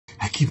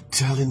keep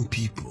telling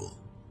people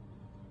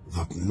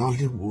that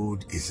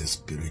Nollywood is a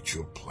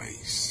spiritual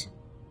place.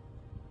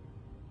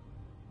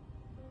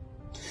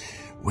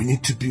 We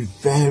need to be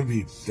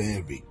very,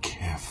 very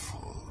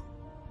careful.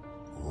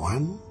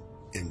 One,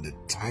 in the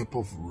type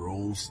of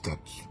roles that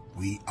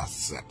we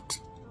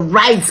accept.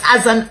 Rights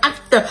as an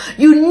actor,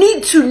 you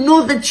need to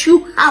know that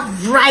you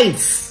have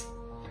rights.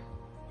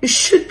 You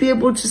should be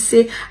able to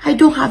say, I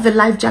don't have a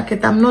life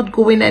jacket, I'm not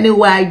going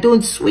anywhere, I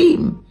don't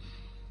swim.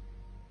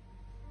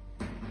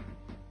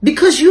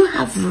 Because you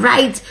have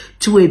right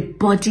to a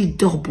body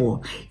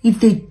double. If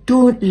they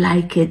don't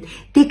like it,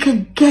 they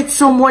can get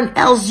someone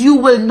else. You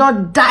will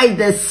not die.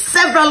 There's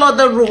several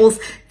other roles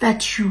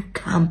that you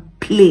can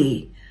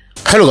play.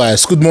 Hello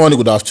guys, good morning,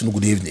 good afternoon,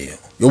 good evening.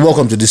 You're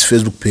welcome to this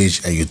Facebook page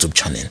and YouTube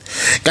channel.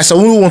 Guys, I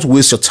wouldn't want to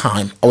waste your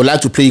time. I would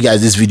like to play you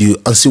guys this video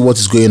and see what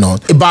is going on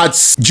about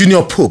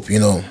Junior Pope, you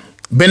know.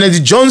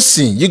 Benedit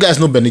Johnson, you guys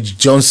know Benedit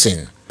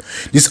Johnson.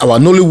 This is our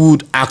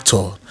Nollywood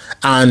actor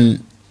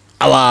and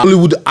our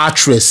Hollywood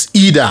actress,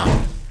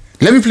 ĶïĺЛ.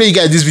 Let me play you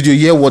guys this video,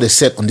 hear what they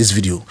said on this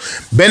video.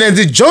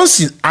 Benedit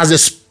Johnson has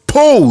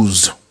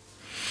exposed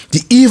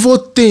the evil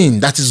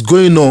thing that is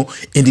going on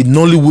in the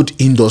Nollywood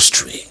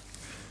industry.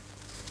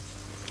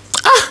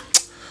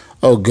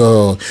 Oh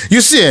God.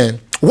 You see,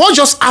 what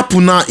just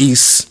happened now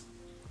is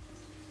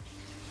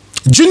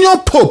Junior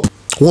Pope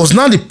was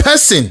now the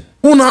person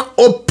who now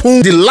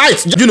opened the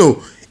light. You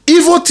know,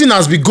 evil thing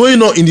has been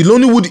going on in the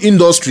Nollywood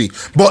industry,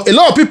 but a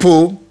lot of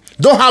people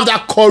don't have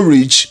that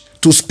courage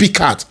to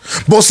speak out.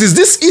 But since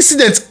this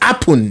incident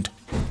happened,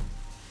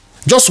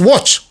 just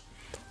watch.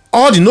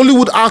 All the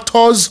Nollywood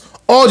actors,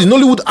 all the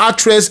Nollywood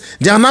actresses,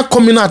 they are not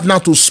coming out now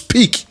to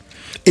speak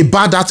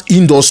about that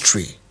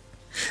industry.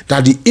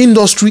 That the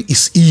industry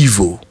is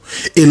evil.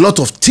 A lot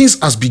of things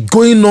has been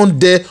going on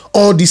there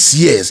all these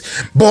years.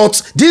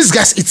 But these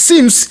guys, it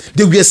seems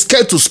they were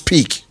scared to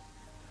speak.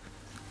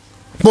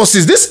 But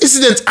since this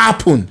incident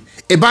happened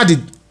about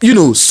the, you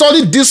know,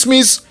 solid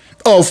dismiss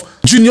of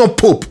Junior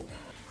Pope,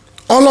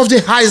 all of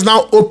the eyes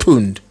now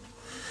opened.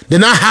 They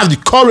now have the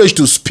courage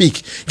to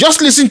speak.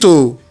 Just listen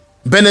to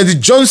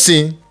Benedit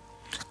Johnson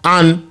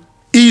and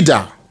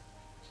ĶïĺЛ.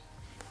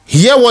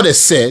 Hear what they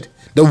said.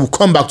 Then we'll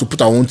come back to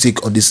put our own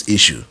take on this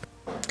issue.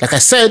 Like I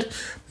said,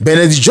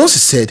 Benedit Johnson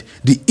said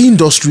the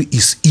industry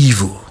is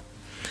evil.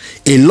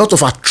 A lot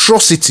of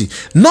atrocity,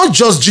 not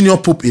just Junior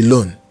Pope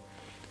alone.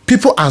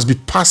 People has been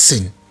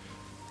passing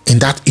in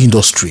that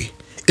industry.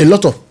 A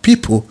lot of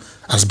people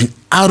has been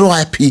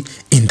RIP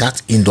in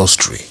that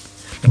industry.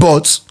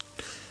 But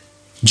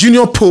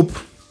Junior Pope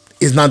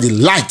is now the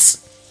light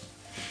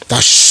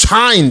that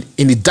shine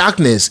in the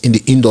darkness in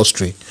the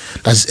industry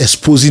that is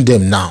exposing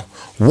them now.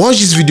 Watch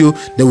this video,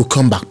 then we'll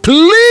come back.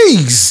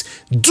 Please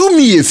do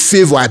me a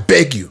favor, I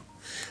beg you.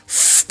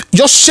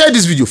 Just share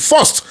this video.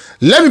 First,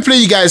 let me play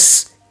you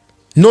guys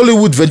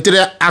Nollywood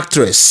veteran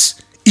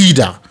actress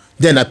ĶïĺЛ.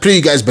 Then I play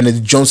you guys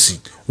Benedit Johnson.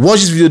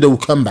 Watch this video, then we'll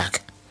come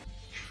back.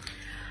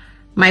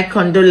 My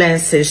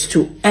condolences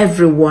to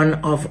every one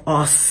of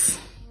us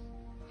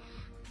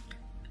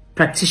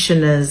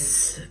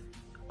practitioners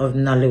of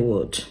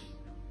Nollywood.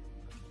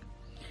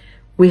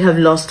 We have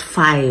lost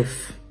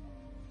 5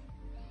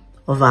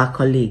 of our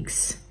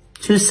colleagues,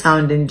 2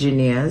 sound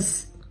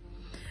engineers,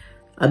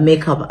 a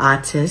makeup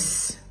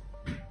artist,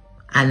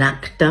 an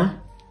actor,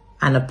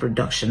 and a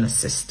production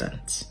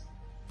assistant.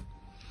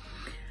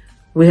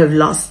 We have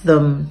lost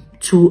them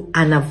to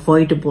an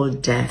avoidable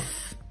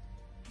death.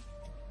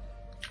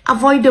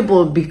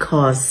 Avoidable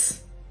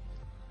because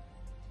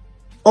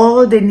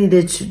all they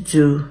needed to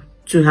do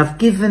to have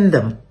given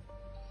them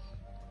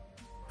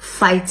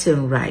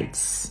fighting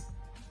rights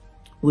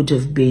would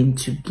have been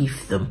to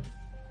give them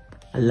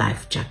a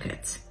life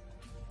jacket.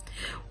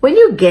 When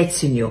you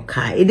get in your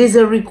car, it is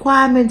a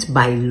requirement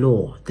by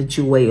law that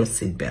you wear your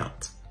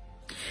seatbelt.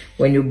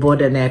 When you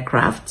board an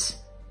aircraft,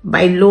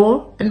 by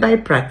law and by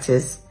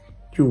practice,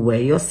 you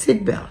wear your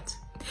seatbelt.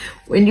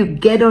 When you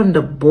get on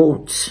the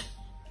boat,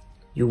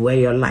 you wear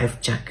your life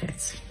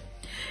jacket.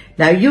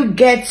 Now you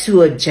get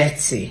to a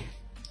jetty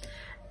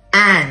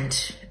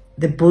and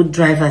the boat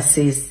driver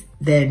says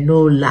there are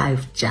no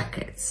life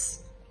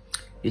jackets.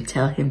 You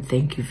tell him,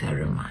 thank you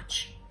very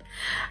much.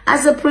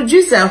 As a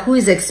producer who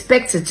is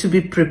expected to be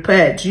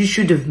prepared, you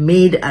should have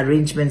made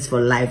arrangements for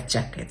life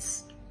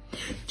jackets.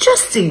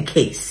 Just in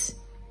case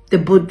the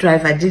boat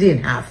driver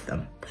didn't have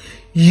them,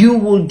 you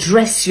will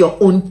dress your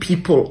own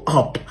people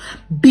up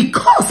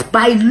because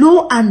by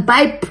law and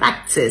by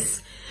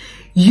practice,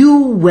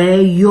 you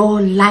wear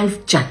your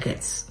life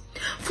jackets.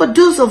 For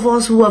those of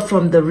us who are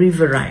from the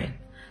riverine,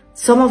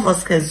 some of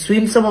us can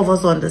swim, some of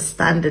us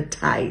understand the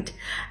tide,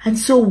 and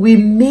so we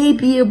may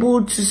be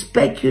able to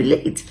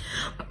speculate.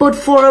 But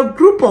for a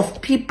group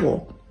of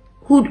people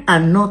who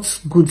are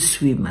not good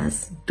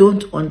swimmers,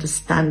 don't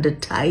understand the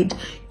tide,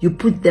 you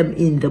put them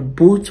in the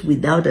boat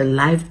without a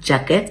life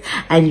jacket,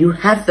 and you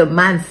have the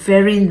man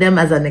ferrying them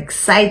as an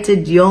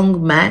excited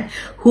young man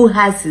who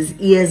has his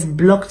ears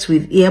blocked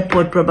with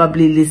earpod,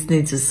 probably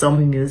listening to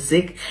some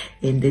music,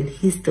 and then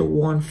he's the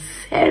one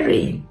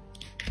ferrying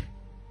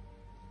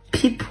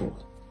people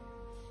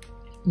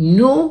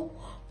No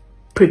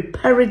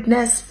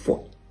preparedness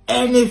for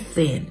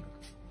anything.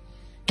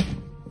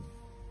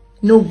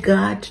 No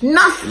guard,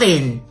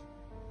 nothing.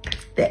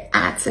 The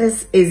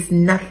artist is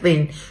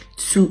nothing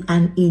to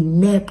an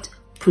inept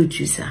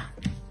producer.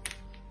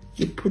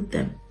 You put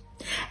them.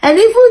 And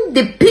even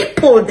the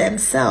people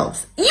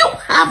themselves, you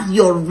have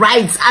your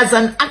rights as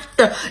an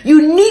actor.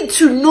 You need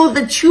to know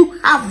that you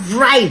have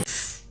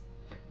rights.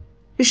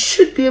 You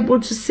should be able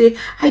to say,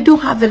 I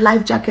don't have a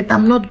life jacket.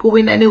 I'm not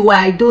going anywhere.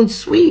 I don't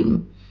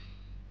swim.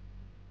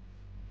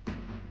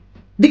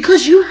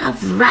 Because you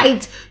have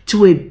right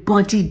to a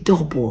body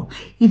double.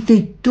 If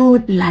they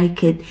don't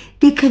like it,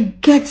 they can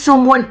get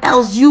someone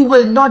else. You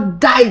will not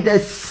die.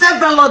 There's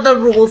several other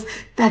roles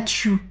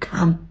that you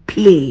can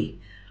play.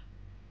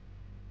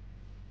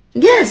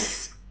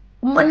 Yes,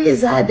 money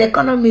is hard, the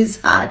economy is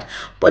hard.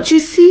 But you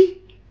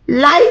see,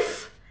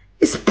 life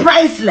is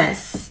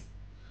priceless.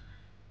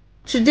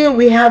 Today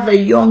we have a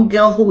young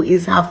girl who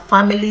is her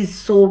family's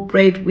sole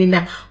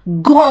breadwinner.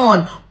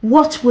 Gone.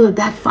 What will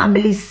that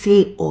family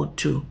say or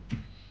do?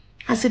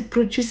 As a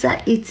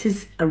producer, it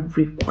is a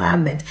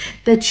requirement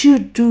that you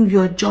do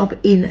your job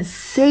in a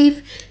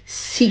safe,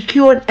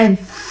 secure, and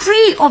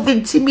free of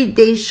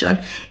intimidation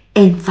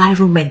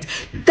environment.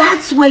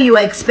 That's where you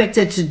are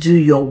expected to do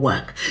your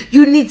work.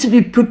 You need to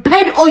be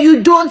prepared, or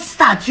you don't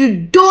start. You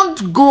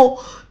don't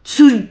go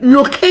to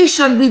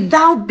location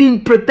without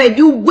being prepared.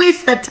 You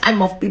waste the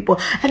time of people.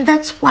 And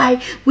that's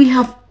why we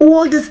have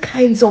all these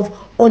kinds of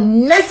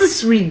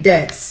unnecessary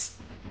deaths.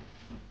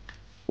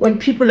 When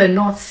people are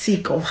not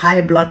sick of high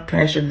blood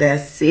pressure, they're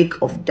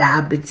sick of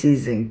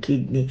diabetes and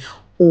kidney,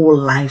 all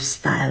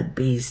lifestyle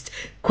based.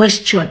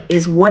 Question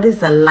is, what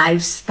is the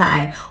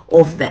lifestyle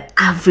of the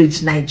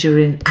average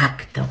Nigerian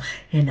actor?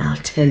 And I'll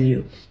tell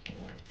you,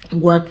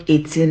 work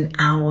 18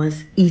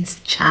 hours, eat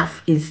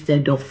chaff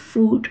instead of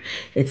food.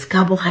 It's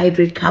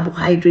carbohydrate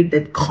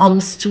that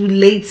comes too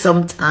late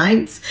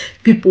sometimes.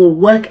 People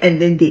work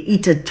and then they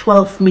eat at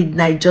 12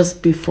 midnight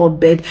just before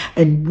bed.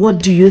 And what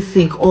do you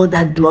think all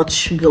that blood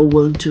sugar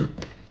will do?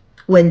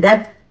 When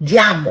that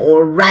jam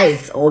or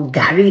rice or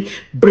gari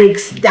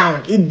breaks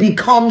down, it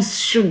becomes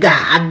sugar,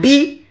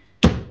 abi?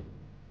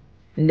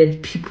 And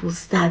then people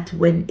start,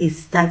 when it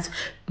starts,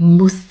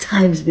 most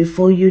times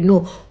before you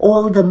know,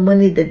 all the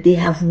money that they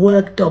have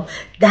worked up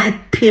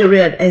that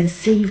period and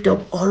saved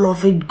up, all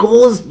of it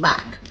goes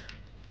back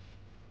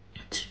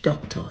to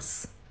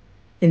doctors.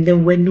 And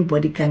then when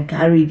nobody can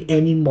carry it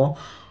anymore,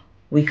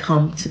 we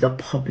come to the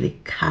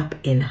public, cap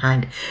in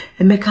hand.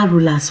 Emeka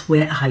rulers,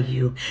 where are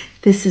you?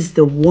 This is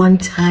the one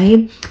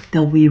time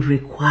that we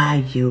require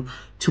you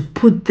to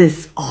put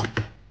this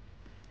up.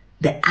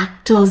 The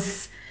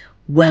actors'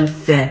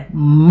 welfare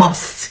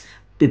must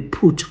be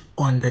put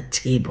on the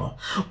table.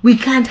 We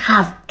can't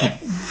have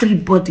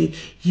everybody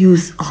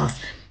use us.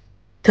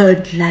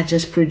 Third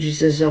largest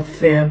producers of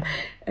film,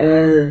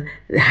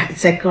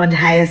 second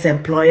highest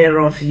employer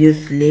of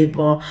youth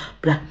labor,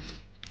 blah,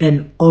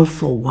 and all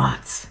for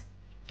what?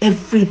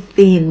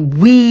 Everything.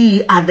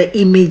 We are the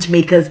image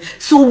makers,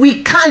 so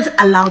we can't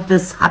allow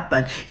this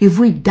happen. If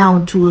we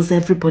down tools,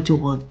 everybody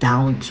will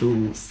down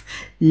tools.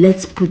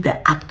 Let's put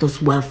the actors'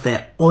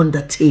 welfare on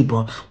the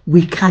table.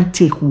 We can't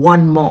take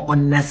one more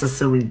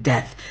unnecessary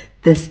death.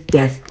 This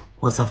death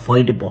was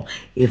avoidable.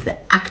 If the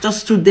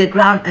actors stood their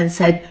ground and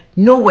said,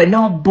 no, we're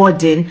not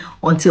boarding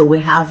until we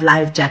have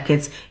life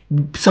jackets,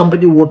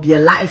 somebody will be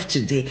alive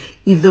today.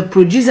 If the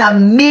producer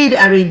made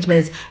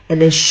arrangements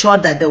and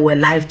ensured that there were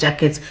life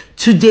jackets,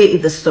 today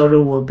the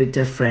story will be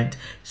different.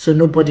 So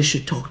nobody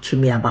should talk to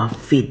me about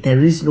fate.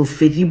 There is no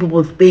fate. You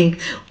people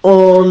think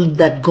all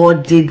that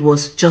God did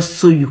was just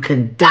so you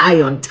can die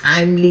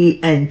untimely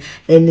and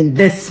in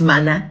this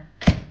manner.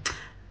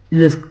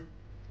 Look,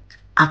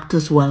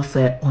 actors'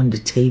 welfare on the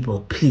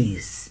table,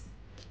 please.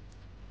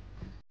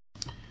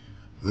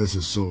 This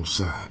is so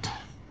sad.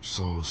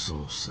 So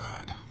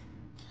sad.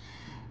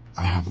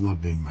 I have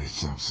not been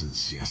myself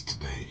since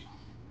yesterday.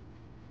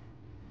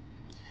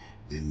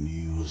 The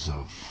news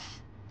of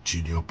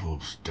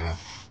Ķïĺḻ's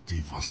death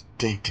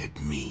devastated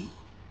me.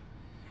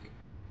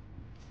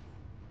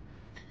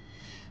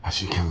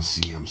 As you can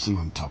see, I'm still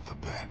on top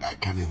of the bed. I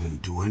can't even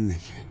do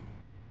anything.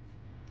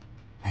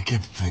 I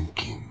kept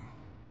thinking,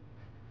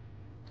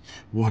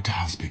 what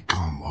has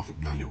become of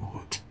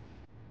Nollywood?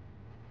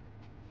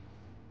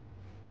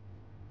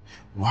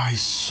 Why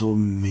so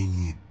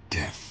many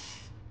deaths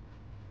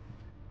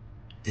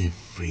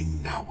every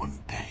now and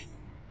then?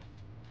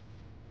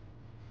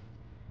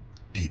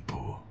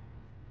 People,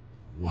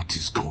 what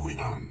is going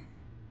on?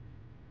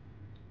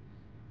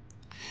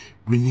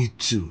 We need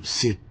to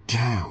sit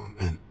down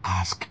and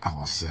ask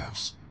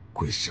ourselves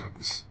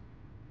questions.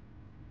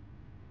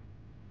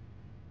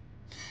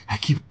 I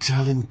keep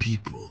telling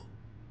people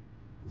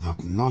that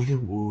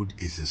Nollywood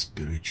is a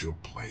spiritual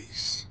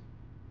place.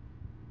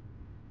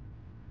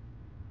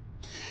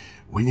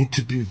 We need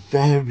to be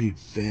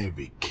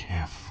very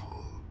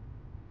careful.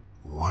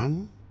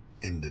 One,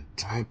 in the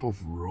type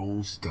of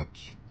roles that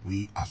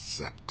we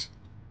accept.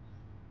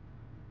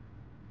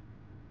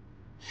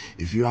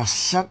 If you are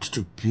set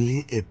to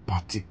play a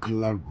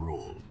particular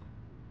role,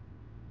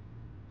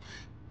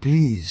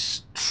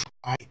 please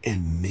try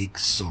and make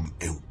some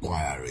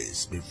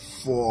inquiries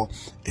before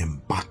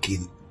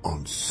embarking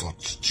on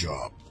such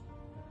job.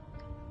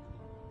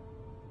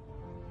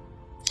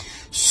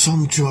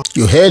 Some job.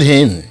 You heard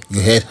him,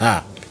 you heard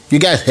her. You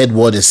guys heard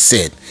what they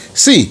said.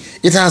 See,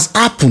 it has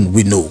happened,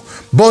 we know.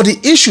 But the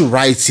issue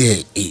right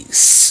here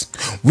is,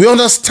 we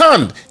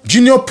understand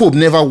Junior Pope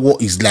never wore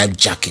his life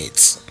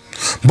jacket.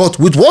 But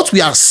with what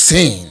we are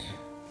saying,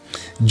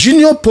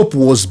 Junior Pope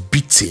was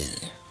beaten.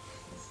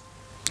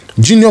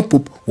 Junior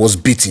Pope was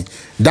beaten.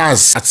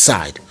 That's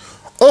outside.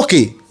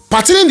 Okay,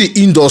 pertaining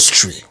the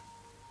industry.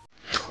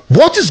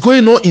 What is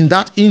going on in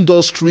that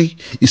industry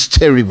is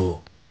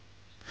terrible.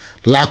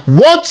 Like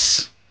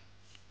what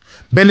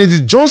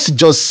Benedit Johnson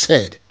just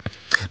said,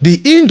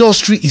 the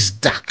industry is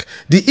dark.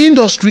 The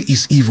industry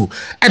is evil.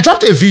 I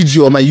dropped a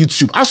video on my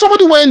YouTube and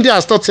somebody went there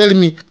and started telling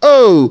me,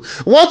 oh,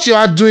 what you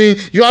are doing,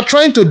 you are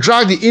trying to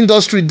drag the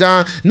industry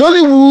down.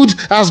 Nollywood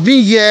has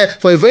been here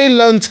for a very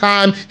long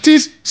time.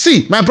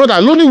 See, my brother,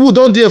 Nollywood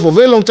don't there for a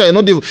very long time.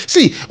 Not there.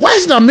 See, why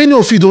is it that many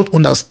of you don't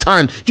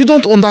understand? You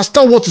don't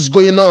understand what is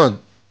going on.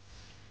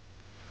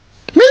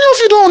 Many of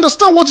you don't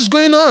understand what is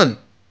going on.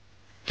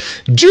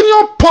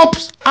 Junior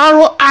Pope's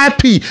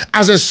RIP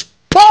has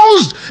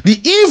exposed the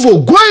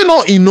evil going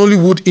on in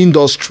Nollywood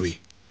industry.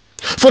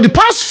 For the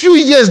past few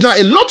years now,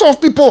 a lot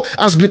of people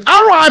has been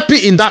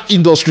RIP in that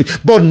industry,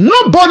 but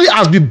nobody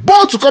has been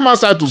bold to come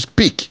outside to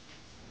speak.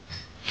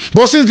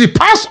 But since the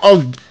past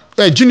of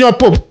Junior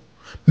Pope,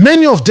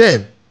 many of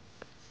them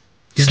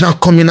is now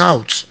coming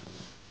out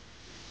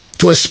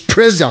to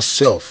express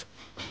themselves,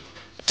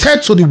 tell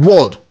to the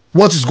world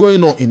what is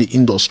going on in the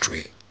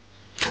industry.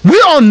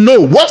 We all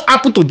know what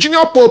happened to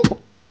Junior Pope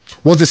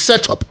was the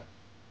setup.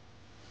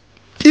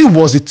 It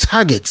was the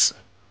target.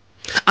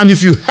 And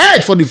if you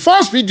heard for the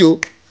first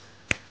video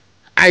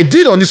I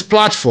did on this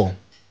platform,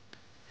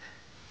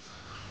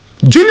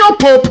 Junior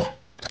Pope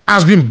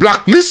has been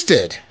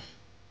blacklisted.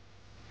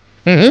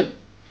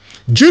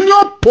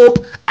 Junior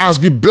Pope has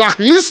been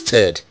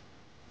blacklisted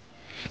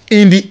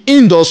in the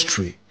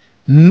industry.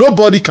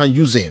 Nobody can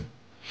use him.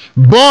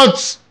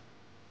 But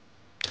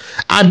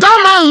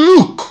Adama,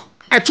 look,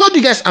 I told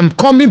you guys I'm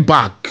coming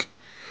back.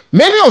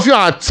 Many of you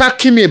are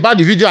attacking me about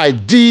the video I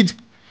did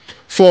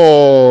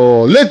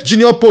for late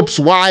Junior Pope's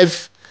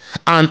wife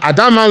and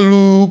Adama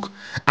Luke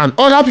and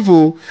other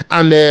people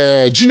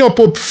and Junior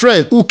Pope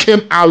friend who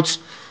came out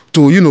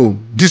to,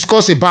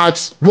 discuss about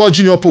what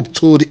Junior Pope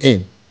told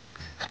him.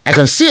 I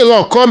can see a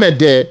lot of comment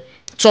there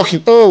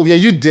talking, oh, were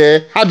you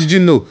there? How did you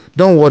know?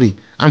 Don't worry.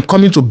 I'm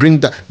coming to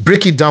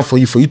break it down for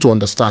you to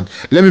understand.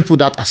 Let me put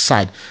that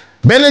aside.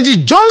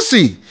 Benedit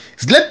Johnson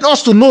is letting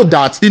us to know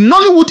that the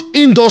Nollywood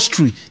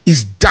industry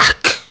is dark.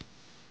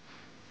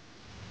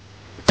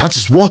 That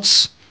is what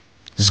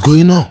is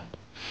going on.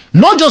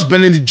 Not just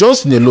Benedit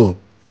Johnson alone.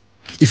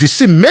 If you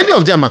see, many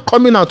of them are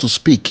coming out to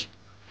speak.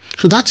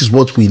 So that is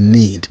what we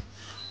need.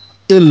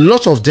 A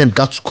lot of them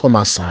got to come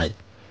outside.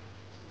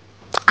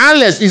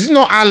 Alex, is it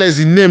not Alex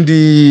he named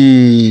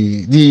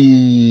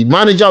the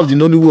manager of the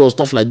Nollywood or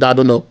stuff like that? I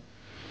don't know.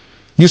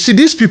 You see,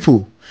 these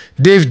people,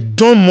 they've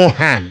done more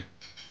harm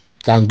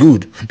than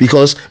good,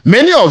 because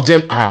many of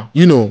them are,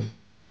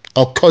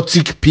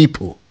 occultic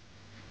people.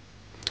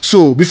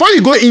 So before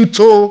you go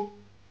into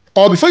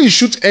or before you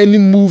shoot any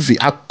movie,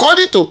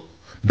 according to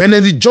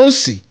Benedit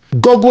Johnson,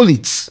 Google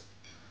it.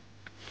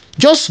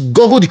 Just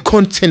Google the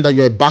content that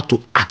you're about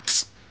to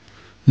act.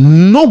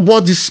 Know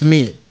what this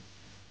means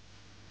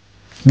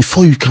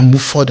before you can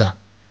move further.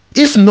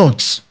 If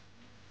not,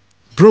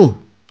 bro,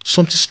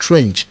 something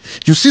strange.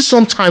 You see,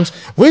 sometimes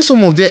when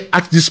some of them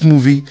act this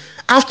movie,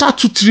 after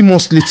 2-3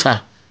 months later,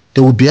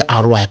 there will be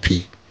a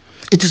RIP.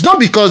 It is not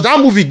because that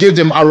movie gave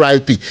them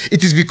RIP.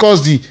 It is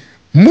because the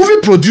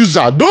movie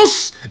producer,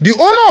 the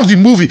owner of the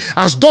movie,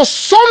 has done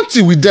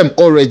something with them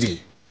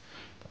already.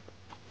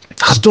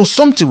 Has done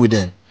something with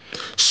them.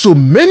 So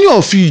many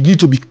of you need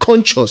to be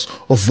conscious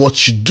of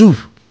what you do.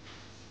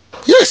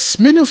 Yes,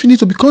 many of you need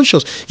to be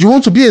conscious. You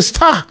want to be a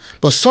star,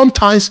 but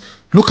sometimes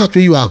look at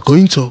where you are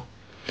going to.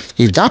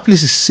 If that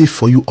place is safe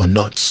for you or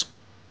not.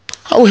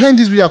 I will end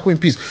this video in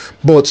peace.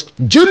 But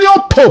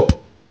Junior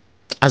Pope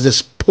has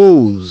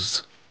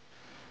exposed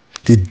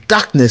the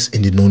darkness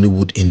in the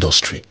Nollywood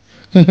industry.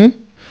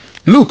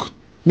 Look,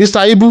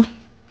 Mr. Ibu,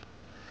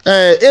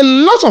 a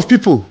lot of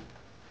people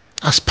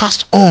has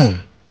passed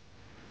on.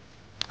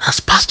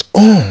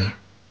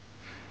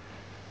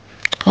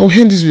 I will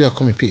end this video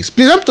in peace.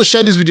 Please help to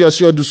share this video as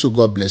you all do so.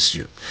 God bless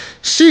you.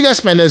 See you guys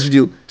in my next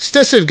video.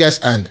 Stay safe, guys,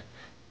 and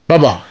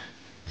bye-bye.